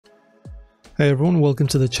Hey everyone, welcome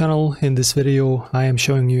to the channel. In this video I am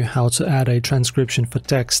showing you how to add a transcription for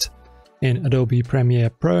text in Adobe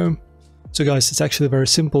Premiere Pro. So guys, it's actually very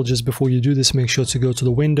simple. Just before you do this, make sure to go to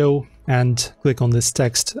the window and click on this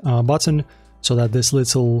text button so that this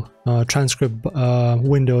little transcript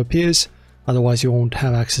window appears. Otherwise you won't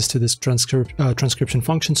have access to this transcription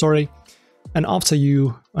function, And after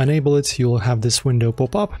you enable it, you'll have this window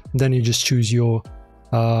pop up. Then you just choose your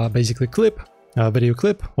basically clip, video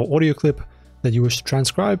clip or audio clip that you wish to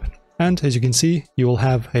transcribe. And as you can see, you will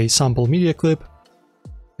have a sample media clip.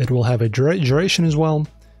 It will have a duration as well.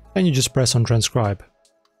 And you just press on transcribe.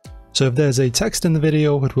 So if there's a text in the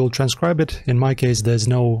video, it will transcribe it. In my case,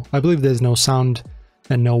 I believe there's no sound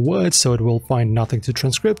and no words, so it will find nothing to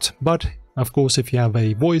transcript. But of course, if you have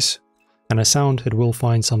a voice and a sound, it will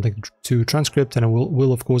find something to transcript, and it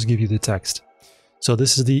will of course give you the text. So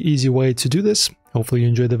this is the easy way to do this. Hopefully you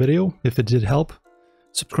enjoyed the video. If it did help,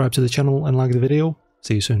 subscribe to the channel and like the video.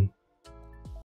 See you soon.